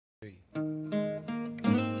Hey.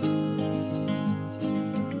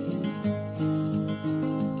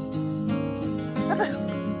 Abu!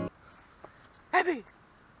 Abu!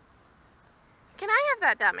 Can I have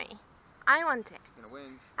that dummy? I want it. She's gonna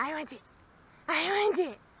whinge. I want it. I want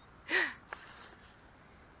it.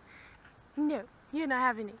 No, you're not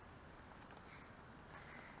having it.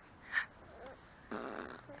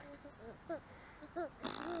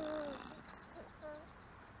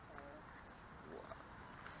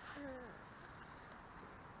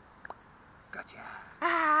 Gotcha.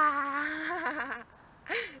 Ah!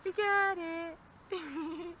 You got it.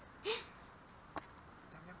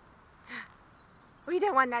 We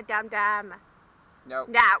don't want that dum-dum. No.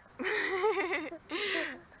 No.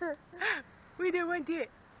 We don't want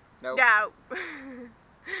it. No. No.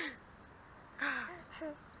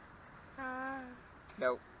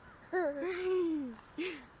 No.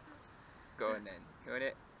 Go on then. You want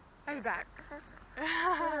it? I'll be back.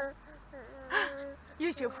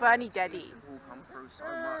 You're so funny, Daddy. We've all come through so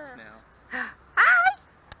much now. Hi!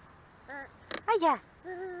 Hiya!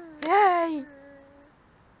 Hey!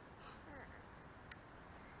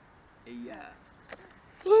 Yeah.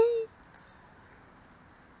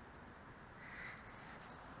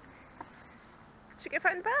 Should we go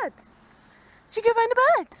find the birds? Should we go find the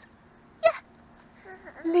birds? Yeah!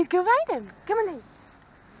 Let's go find them. Come on then.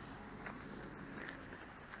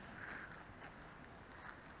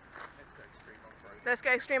 Let's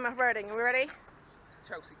go extreme off-roading. Are we ready?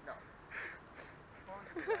 Chelsea, no.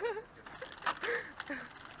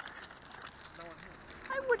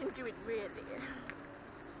 I wouldn't do it really.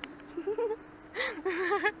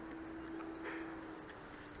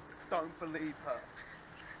 Don't believe her.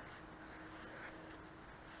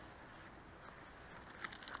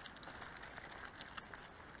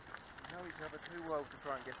 Now we can have a two world to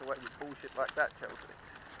try and get away with bullshit like that, Chelsea.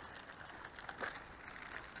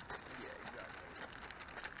 Yeah, exactly.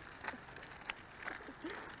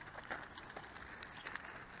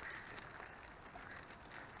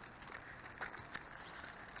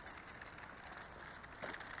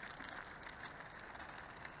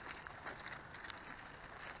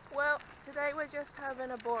 Well, today we're just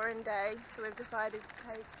having a boring day, so we've decided to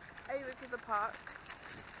take Ava to the park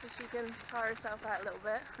so she can tire herself out a little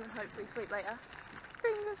bit and hopefully sleep later.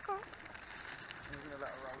 Fingers crossed. I'm going to let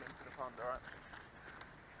her roll into the pond, alright?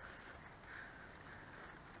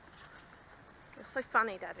 You're so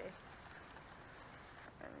funny, Daddy.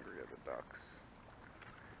 Angry at the ducks.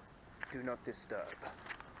 Do not disturb.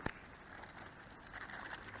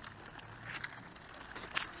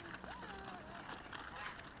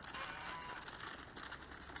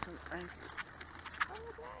 Some angry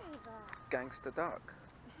gangster duck.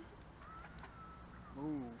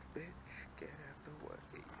 Move, bitch. Get out the way.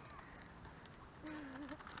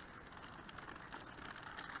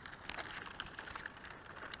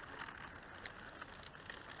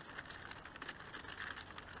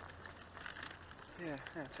 Yeah,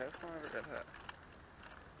 so come on over to that.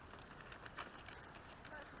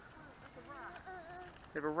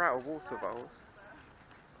 They have a rat or water bowls.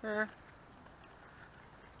 Yeah.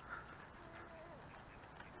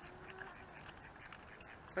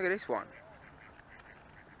 Look at this one.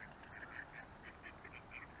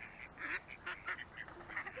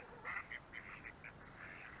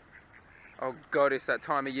 Oh God, it's that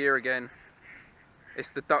time of year again. It's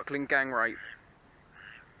the duckling gang rape.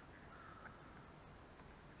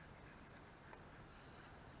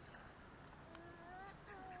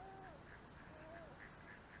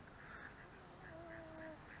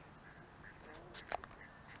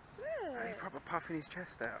 Oh, he's proper puffing his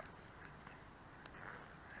chest out.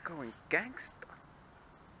 Going gangster.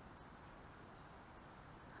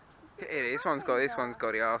 Yeah, this one's got the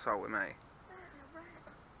arsehole with me.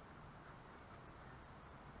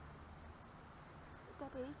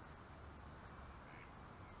 Daddy.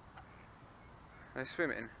 They're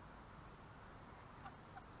swimming.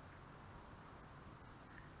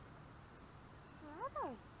 Where are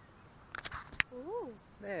they? Ooh.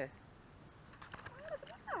 There. Oh, look at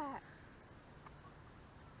that.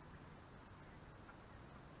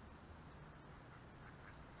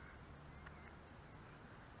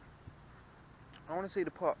 I want to see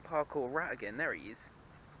the parkour rat again. There he is.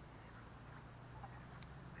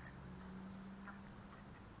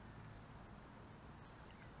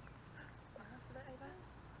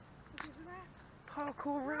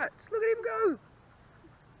 Parkour rats. Look at him go.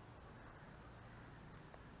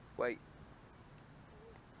 Wait.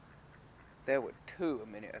 There were two a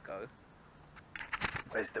minute ago.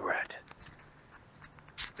 Where's the rat?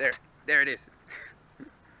 There it is.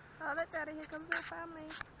 Oh, look, Daddy, here comes our family.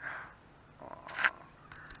 Aww.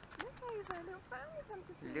 Okay. Ava, little family come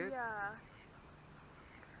to see Look. ya.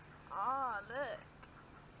 Oh, look.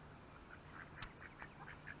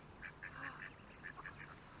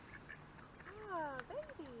 Oh,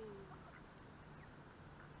 baby.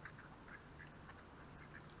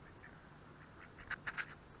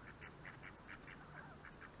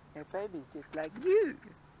 Your baby's just like you.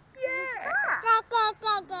 Yeah.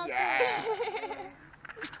 Yeah.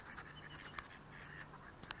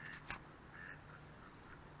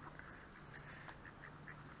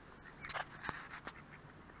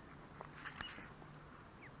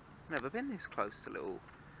 Never been this close to little.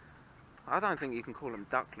 I don't think you can call them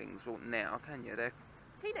ducklings now, can you? They're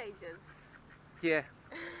Teenagers. yeah,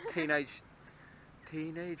 teenage.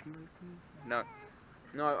 No,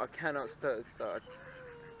 no, I cannot start. You can't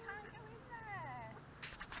go in there.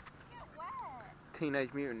 Get wet.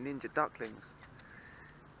 Teenage Mutant Ninja Ducklings.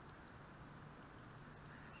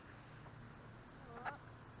 What?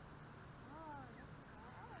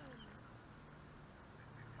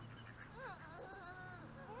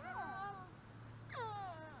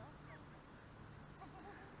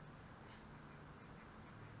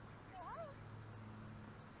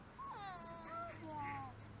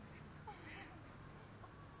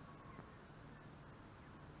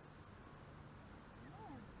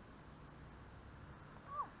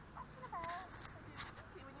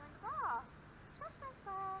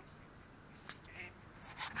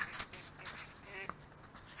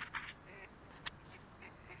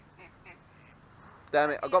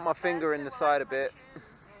 Damn it, I got my finger in the side a bit.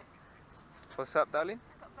 What's up, darling?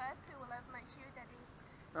 I got bird poo all over my shoe, Daddy.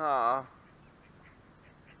 Ah.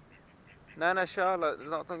 Nana Charlotte is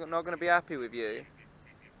not going to be happy with you.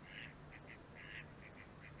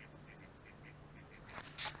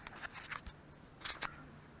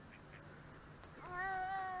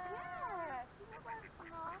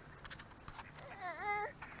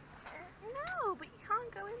 No, but you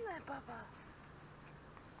can't go in there, Bubba.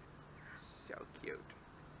 So cute.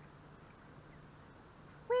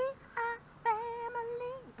 We are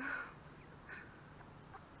family.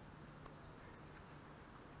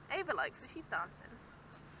 Ava likes it, she's dancing.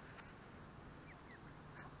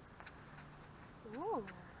 Ooh.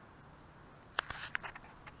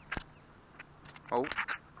 Oh.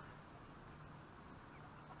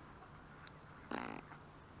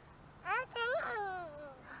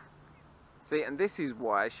 See, and this is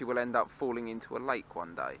why she will end up falling into a lake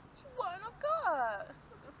one day. She won't have got.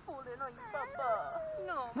 You're falling on you, Bubba.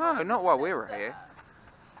 No. No, not while we're here.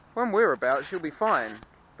 When we're about, she'll be fine.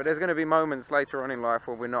 But there's going to be moments later on in life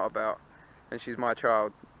where we're not about. And she's my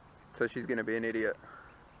child. So she's going to be an idiot.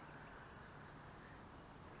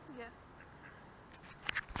 Yes.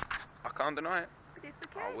 I can't deny it. But it's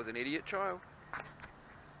okay. I was an idiot child.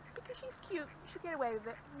 Because she's cute. She'll get away with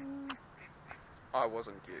it. I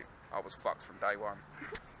wasn't cute. I was fucked from day one.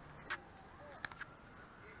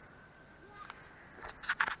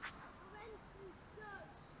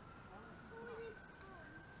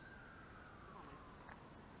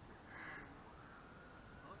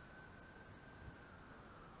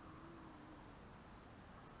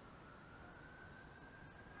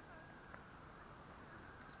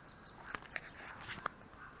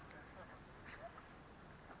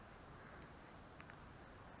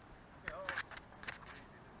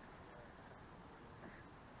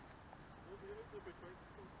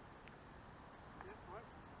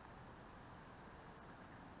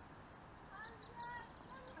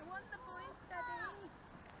 I want the boys, Daddy.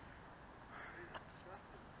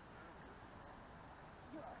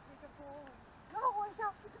 You're after the boys. No, she's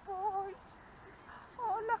after the boys.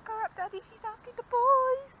 Oh, look her up, Daddy. She's after the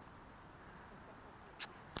boys.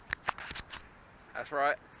 That's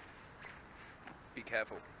right. Be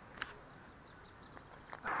careful.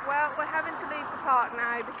 Well, we're having to leave the park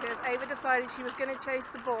now because Ava decided she was going to chase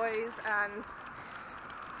the boys and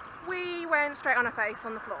we went straight on her face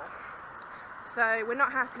on the floor. So we're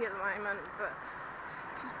not happy at the moment, but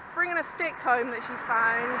she's bringing a stick home that she's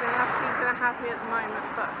found and that's keeping her happy at the moment,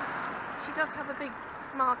 but she does have a big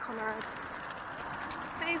mark on her head.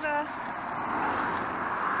 Ava.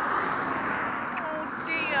 Oh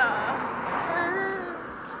dear.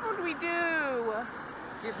 What do we do?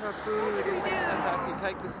 Give her food, it makes her happy.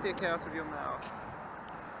 Take the stick out of your mouth.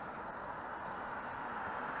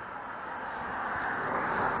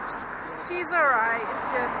 She's alright, it's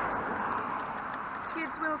just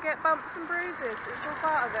kids will get bumps and bruises, it's all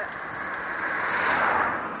part of it.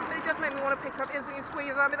 But it does make me want to pick her up instantly and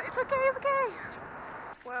squeeze her and be like, it's okay, it's okay.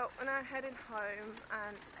 Well, we're now heading home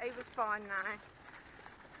and Ava's fine now.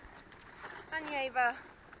 And Ava.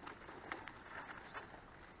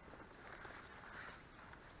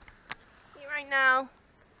 Right now.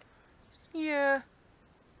 Yeah.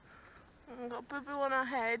 We've got boo-boo on our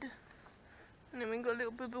head. And then we've got a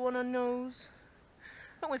little boo-boo on our nose.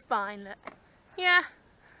 But we're fine, look. Yeah.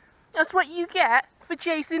 That's what you get for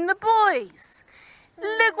chasing the boys.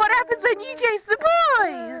 Look what happens when you chase the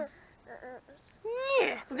boys.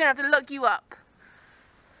 Yeah. We're going to have to lock you up.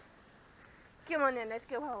 Come on then, let's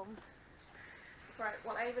go home. Right,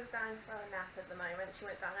 well Ava's down for a nap at the moment. She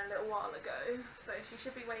went down a little while ago, so she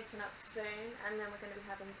should be waking up soon, and then we're going to be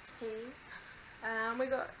having tea. We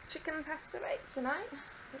got chicken pasta bake tonight,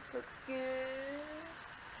 which looks good.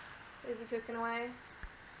 Busy cooking away.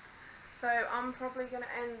 So I'm probably going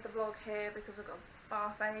to end the vlog here because I've got to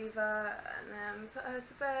bath Ava and then put her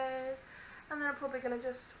to bed, and then I'm probably going to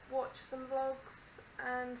just watch some vlogs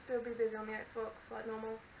and still be busy on the Xbox like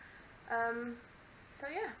normal. So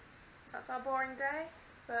yeah, that's our boring day,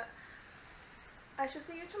 but I shall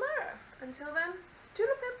see you tomorrow. Until then,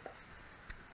 toodle pip!